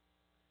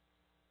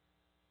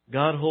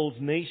 God holds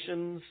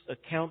nations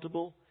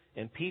accountable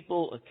and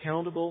people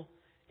accountable,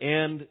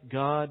 and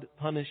God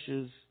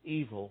punishes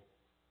evil.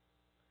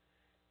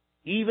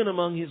 Even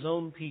among His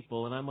own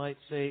people, and I might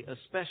say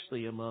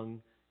especially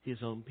among His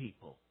own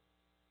people.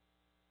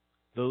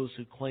 Those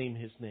who claim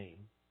His name.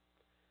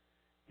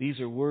 These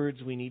are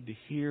words we need to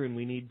hear and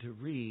we need to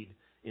read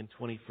in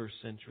 21st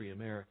century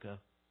America.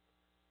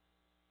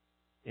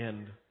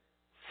 And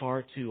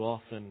far too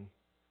often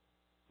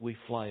we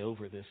fly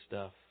over this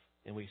stuff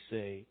and we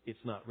say it's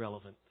not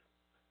relevant.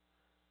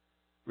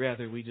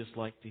 Rather, we just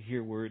like to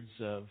hear words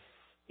of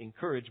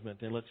encouragement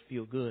and let's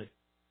feel good.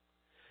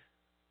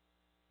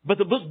 But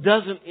the book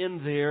doesn't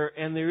end there,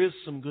 and there is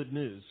some good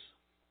news.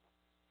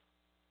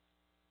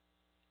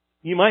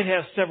 You might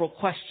have several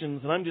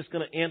questions, and I'm just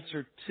going to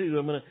answer two.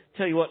 I'm going to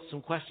tell you what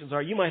some questions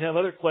are. You might have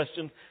other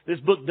questions. This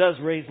book does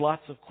raise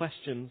lots of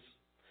questions.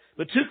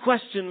 But two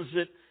questions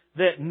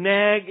that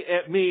nag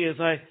at me if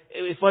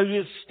I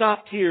just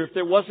stopped here, if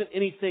there wasn't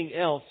anything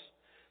else,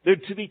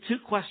 there'd to be two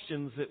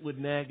questions that would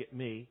nag at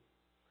me.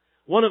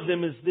 One of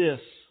them is this: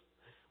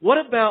 what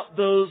about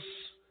those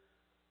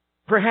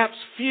perhaps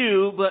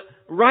few but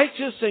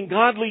righteous and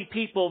godly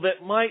people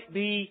that might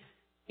be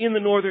in the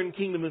northern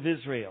kingdom of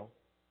Israel?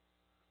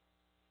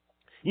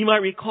 You might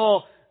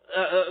recall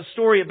a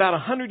story about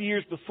 100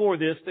 years before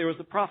this. There was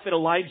the prophet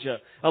Elijah.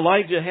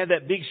 Elijah had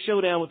that big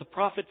showdown with the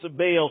prophets of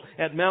Baal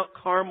at Mount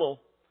Carmel.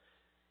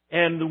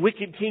 And the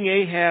wicked King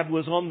Ahab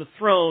was on the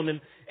throne,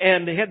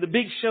 and they had the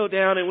big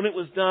showdown, and when it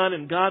was done,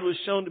 and God was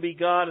shown to be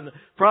God, and the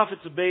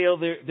prophets of Baal,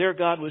 their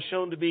God was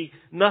shown to be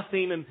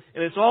nothing, and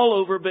it's all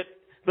over.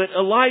 But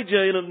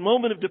Elijah, in a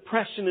moment of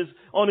depression, is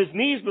on his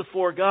knees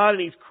before God,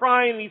 and he's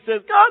crying, and he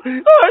says, God,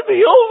 I'm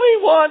the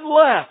only one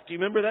left. Do you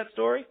remember that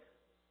story?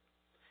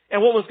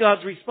 And what was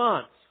God's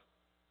response?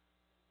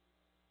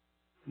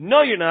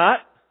 No, you're not.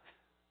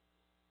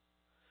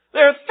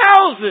 There are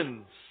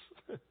thousands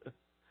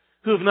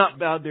who have not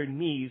bowed their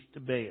knees to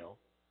Baal.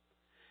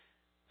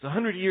 It's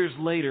 100 years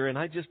later, and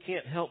I just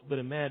can't help but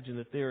imagine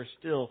that there are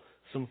still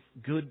some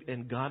good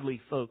and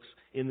godly folks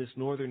in this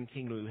northern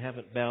kingdom who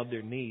haven't bowed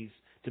their knees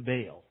to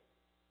Baal.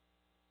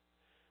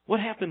 What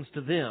happens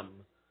to them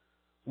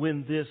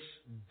when this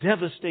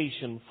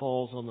devastation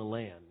falls on the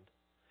land?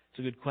 It's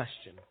a good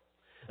question.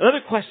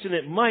 Another question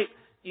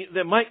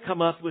that might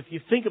come up if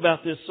you think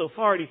about this so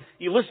far,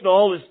 you listen to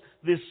all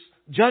this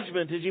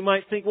judgment, is you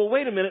might think, well,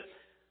 wait a minute.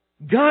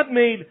 God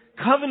made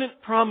covenant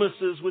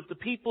promises with the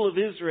people of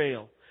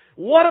Israel.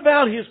 What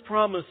about His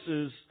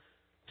promises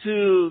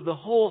to the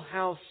whole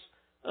house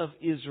of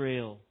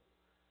Israel,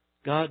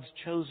 God's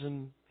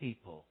chosen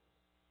people?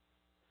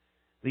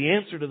 The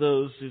answer to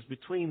those is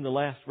between the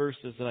last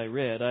verses that I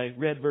read. I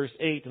read verse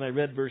 8 and I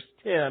read verse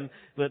 10,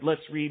 but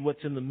let's read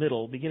what's in the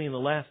middle.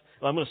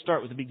 I'm going to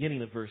start with the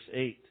beginning of verse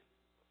 8.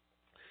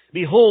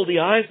 Behold, the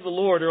eyes of the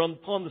Lord are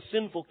upon the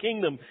sinful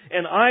kingdom,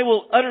 and I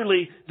will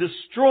utterly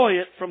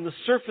destroy it from the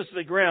surface of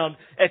the ground,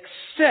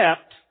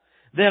 except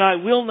that I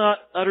will not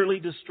utterly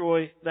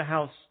destroy the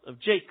house of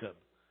Jacob.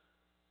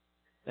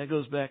 That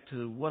goes back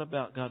to what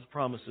about God's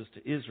promises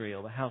to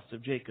Israel, the house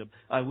of Jacob?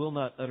 I will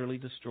not utterly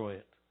destroy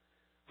it.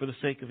 For the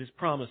sake of His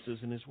promises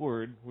and His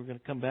word. We're going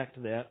to come back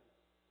to that.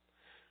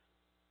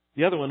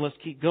 The other one, let's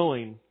keep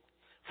going.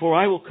 For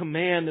I will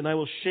command and I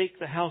will shake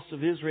the house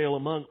of Israel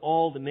among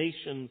all the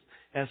nations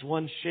as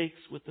one shakes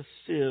with a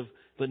sieve,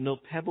 but no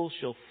pebble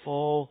shall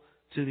fall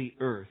to the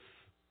earth.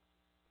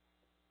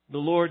 The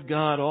Lord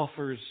God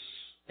offers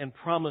and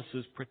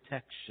promises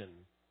protection.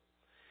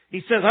 He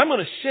says, I'm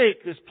going to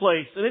shake this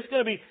place, and it's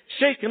going to be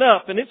shaken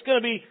up, and it's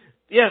going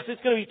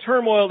to be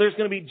turmoil, there's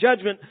going to be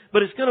judgment,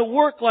 but it's going to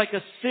work like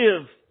a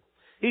sieve.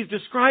 He's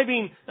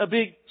describing a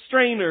big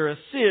strainer, a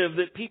sieve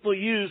that people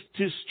use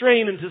to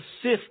strain and to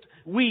sift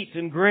wheat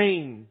and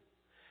grain.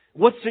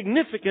 What's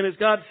significant is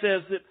God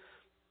says that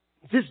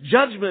this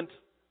judgment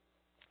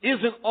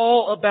isn't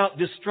all about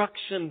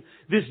destruction.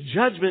 This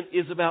judgment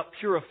is about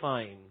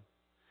purifying.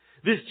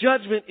 This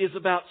judgment is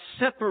about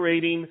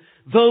separating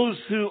those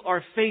who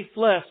are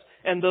faithless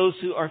and those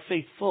who are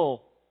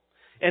faithful.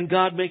 And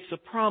God makes a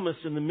promise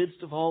in the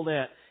midst of all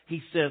that.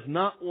 He says,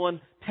 not one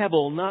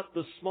pebble, not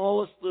the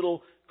smallest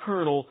little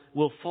kernel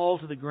will fall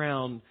to the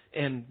ground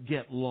and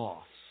get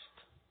lost.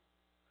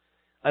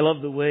 I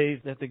love the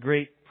way that the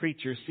great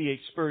preacher C.H.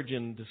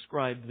 Spurgeon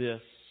described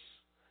this.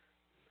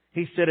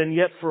 He said, and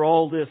yet for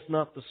all this,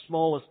 not the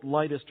smallest,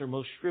 lightest, or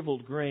most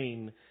shriveled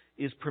grain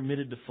is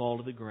permitted to fall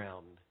to the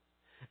ground.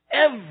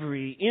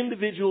 Every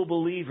individual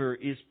believer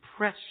is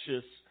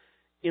precious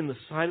in the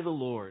sight of the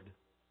Lord.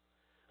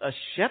 A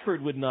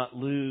shepherd would not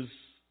lose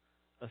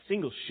a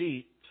single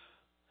sheep.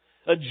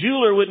 A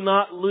jeweler would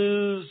not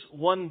lose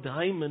one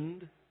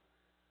diamond.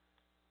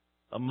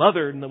 A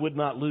mother would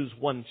not lose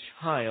one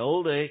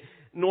child,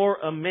 nor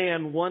a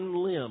man one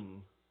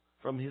limb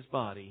from his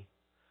body.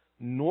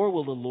 Nor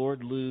will the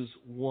Lord lose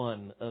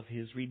one of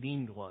His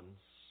redeemed ones.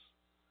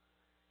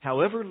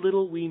 However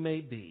little we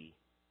may be,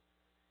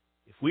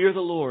 if we are the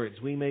Lord's,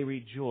 we may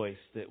rejoice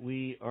that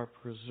we are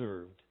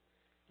preserved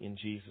in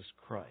Jesus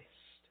Christ.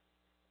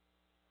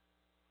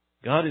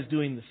 God is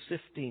doing the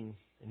sifting,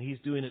 and He's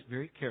doing it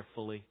very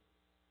carefully.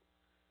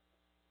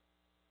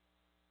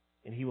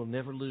 And He will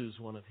never lose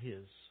one of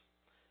His.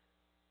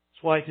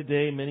 That's why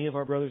today many of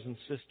our brothers and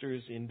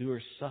sisters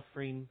endure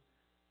suffering.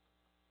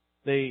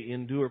 They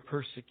endure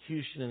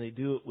persecution, and they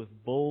do it with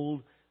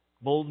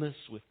boldness,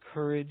 with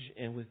courage,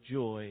 and with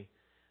joy,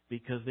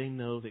 because they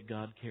know that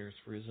God cares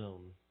for His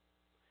own.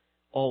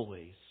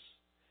 Always.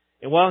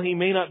 And while He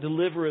may not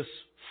deliver us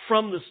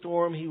from the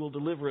storm, He will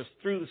deliver us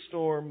through the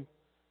storm.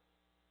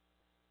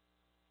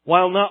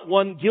 While not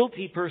one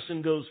guilty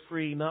person goes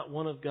free, not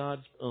one of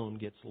God's own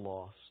gets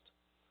lost.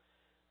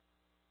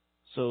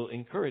 So,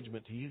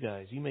 encouragement to you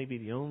guys. You may be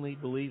the only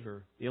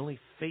believer, the only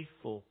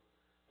faithful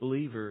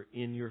believer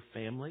in your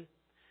family.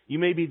 You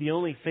may be the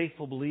only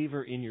faithful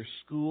believer in your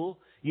school.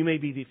 You may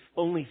be the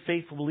only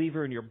faithful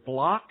believer in your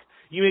block.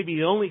 You may be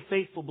the only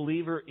faithful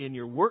believer in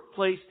your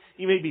workplace.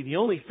 You may be the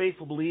only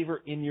faithful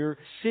believer in your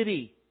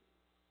city.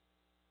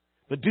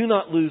 But do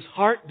not lose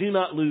heart. Do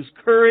not lose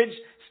courage.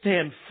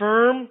 Stand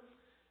firm,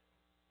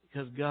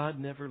 because God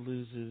never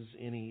loses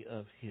any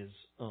of His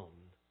own.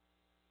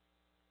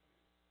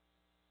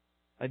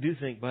 I do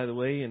think, by the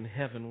way, in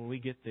heaven, when we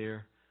get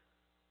there,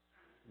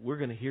 we're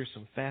going to hear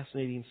some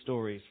fascinating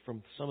stories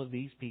from some of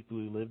these people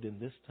who lived in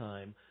this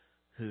time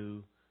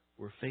who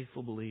were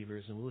faithful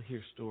believers, and we'll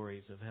hear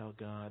stories of how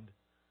God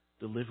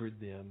delivered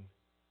them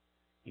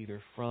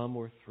either from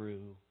or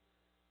through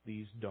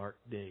these dark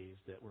days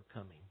that were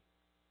coming.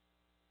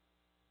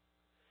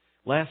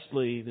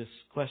 Lastly, this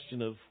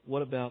question of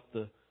what about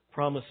the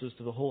promises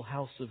to the whole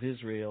house of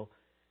Israel,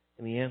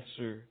 and the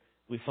answer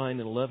we find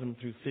in 11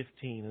 through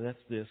 15, and that's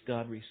this: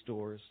 God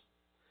restores.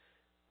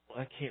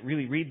 I can't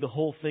really read the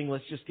whole thing.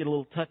 Let's just get a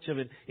little touch of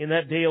it. In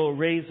that day I will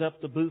raise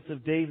up the booth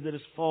of David that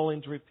is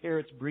falling, to repair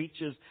its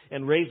breaches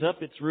and raise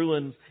up its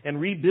ruins and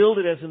rebuild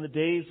it as in the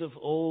days of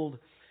old.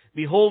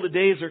 Behold, the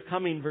days are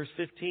coming, verse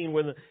 15,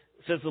 when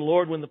says the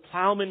Lord, when the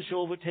plowman shall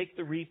overtake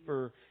the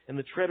reaper and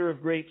the treader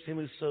of grapes him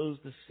who sows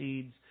the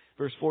seeds.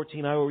 Verse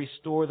 14, I will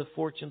restore the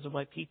fortunes of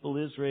my people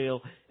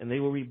Israel, and they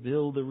will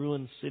rebuild the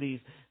ruined cities.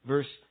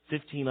 Verse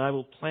 15, I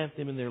will plant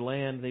them in their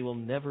land. They will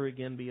never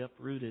again be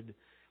uprooted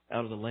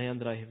out of the land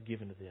that I have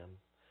given to them.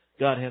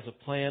 God has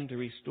a plan to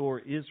restore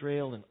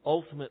Israel, and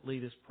ultimately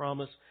this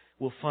promise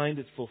will find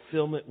its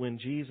fulfillment when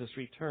Jesus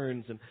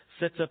returns and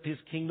sets up His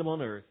kingdom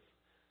on earth.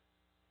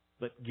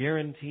 But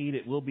guaranteed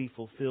it will be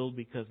fulfilled,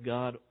 because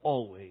God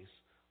always,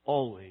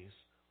 always,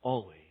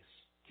 always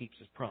keeps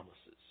His promises.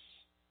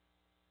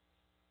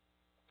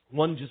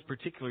 One just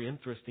particularly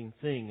interesting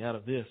thing out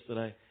of this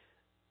that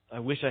I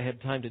wish I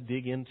had time to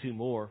dig into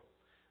more,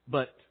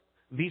 but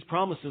these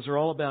promises are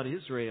all about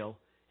Israel,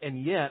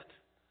 and yet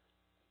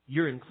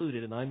you're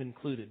included and I'm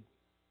included.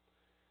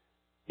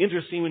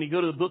 Interesting, when you go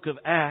to the book of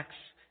Acts,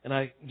 and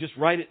I just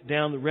write it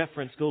down, the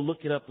reference, go look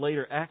it up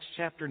later, Acts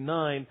chapter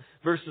 9,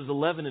 verses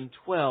 11 and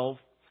 12,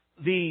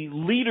 the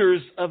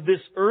leaders of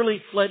this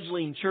early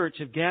fledgling church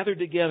have gathered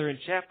together in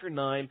chapter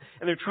 9,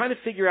 and they're trying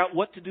to figure out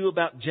what to do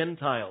about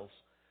Gentiles.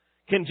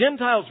 Can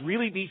Gentiles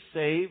really be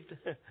saved?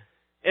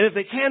 And if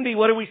they can be,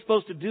 what are we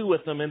supposed to do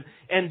with them?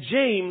 And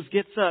James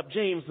gets up.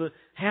 James, the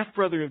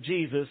half-brother of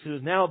Jesus, who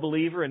is now a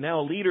believer and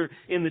now a leader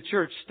in the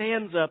church,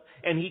 stands up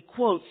and he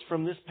quotes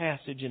from this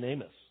passage in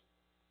Amos.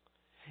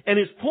 And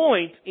his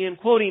point in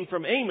quoting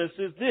from Amos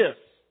is this: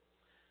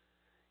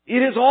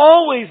 it has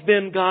always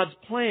been God's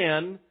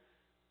plan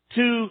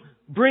to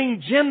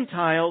bring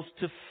Gentiles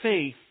to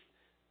faith.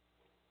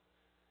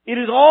 It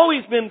has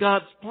always been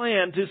God's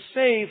plan to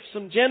save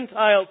some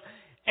Gentiles,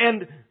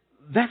 and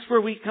that's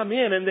where we come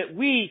in, and that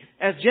we,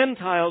 as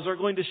Gentiles, are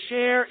going to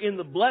share in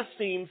the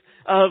blessings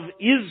of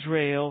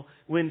Israel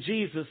when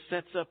Jesus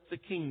sets up the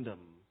kingdom.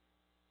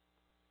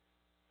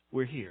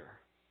 We're here.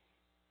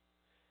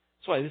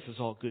 That's why this is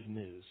all good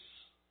news.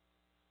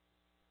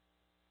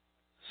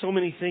 So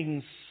many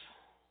things,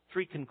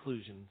 3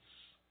 conclusions.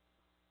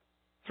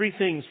 3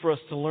 things for us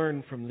to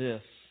learn from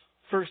this.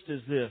 First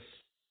is this: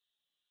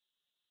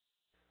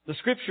 the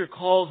Scripture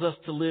calls us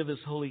to live as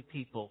holy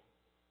people.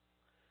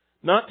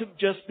 Not to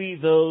just be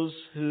those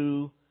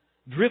who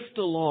drift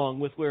along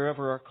with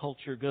wherever our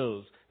culture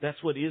goes.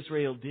 That's what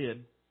Israel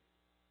did.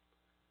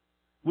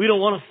 We don't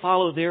want to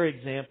follow their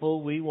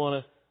example. We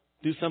want to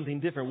do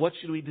something different. What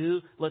should we do?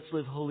 Let's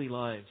live holy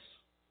lives,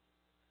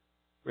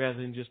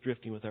 rather than just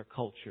drifting with our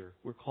culture.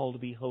 We're called to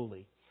be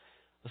holy.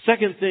 The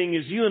second thing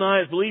is, you and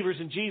I, as believers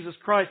in Jesus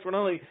Christ, we're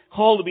not only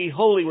called to be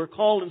holy, we're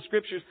called in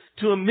Scriptures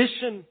to a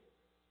mission,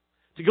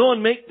 to go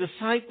and make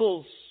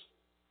disciples.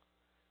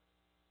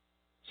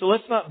 So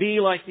let's not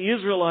be like the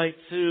Israelites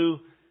who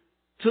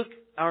took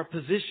our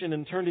position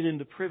and turned it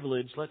into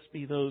privilege. Let's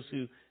be those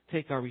who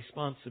take our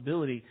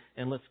responsibility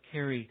and let's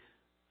carry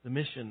the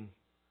mission.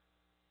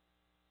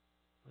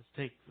 Let's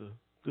take the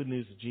good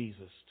news of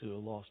Jesus to a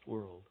lost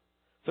world.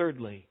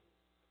 Thirdly,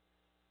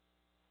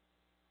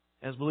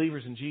 as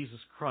believers in Jesus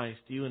Christ,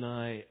 you and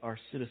I are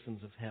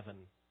citizens of heaven.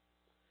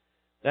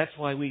 That's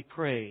why we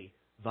pray,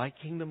 Thy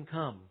kingdom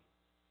come,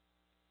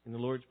 in the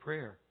Lord's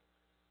Prayer.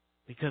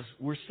 Because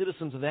we're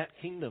citizens of that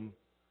kingdom.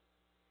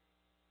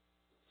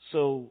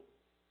 So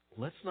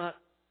let's not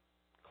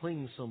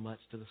cling so much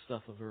to the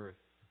stuff of earth.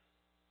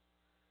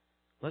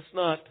 Let's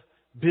not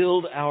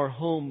build our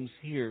homes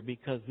here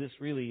because this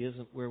really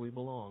isn't where we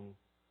belong.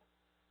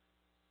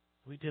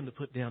 We tend to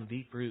put down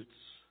deep roots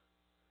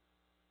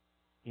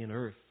in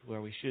earth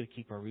where we should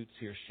keep our roots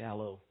here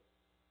shallow.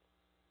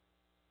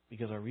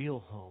 Because our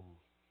real home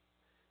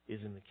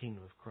is in the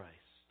kingdom of Christ.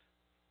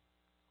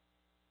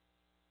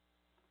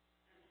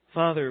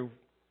 Father,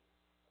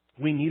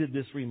 we needed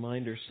this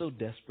reminder so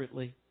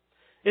desperately.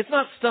 It's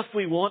not stuff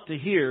we want to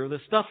hear. The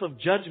stuff of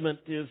judgment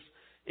is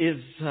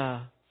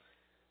the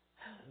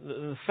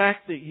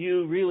fact that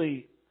you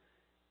really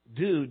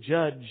do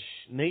judge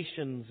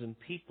nations and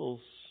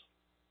peoples.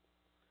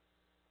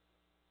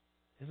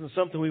 Isn't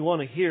something we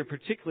want to hear,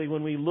 particularly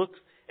when we look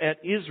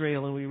at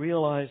Israel and we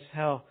realize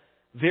how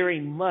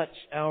very much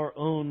our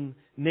own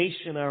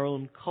nation, our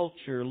own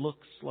culture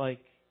looks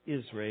like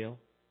Israel.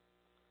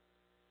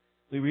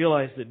 We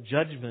realize that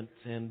judgment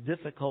and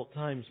difficult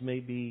times may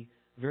be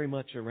very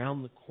much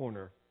around the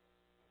corner.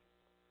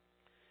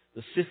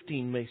 The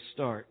sifting may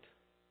start.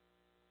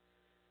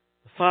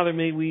 Father,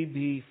 may we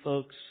be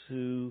folks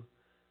who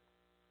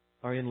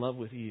are in love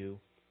with you.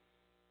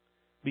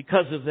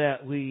 Because of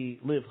that, we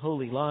live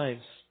holy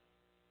lives.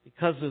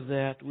 Because of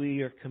that,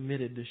 we are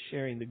committed to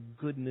sharing the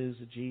good news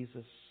of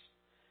Jesus.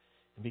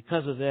 And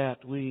because of that,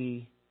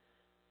 we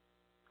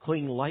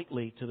cling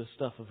lightly to the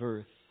stuff of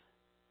earth.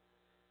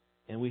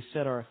 And we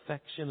set our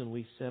affection and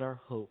we set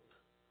our hope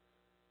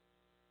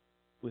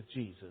with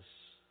Jesus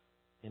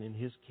and in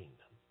His kingdom.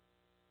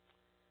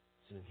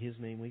 It's in His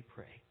name we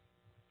pray.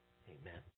 Amen.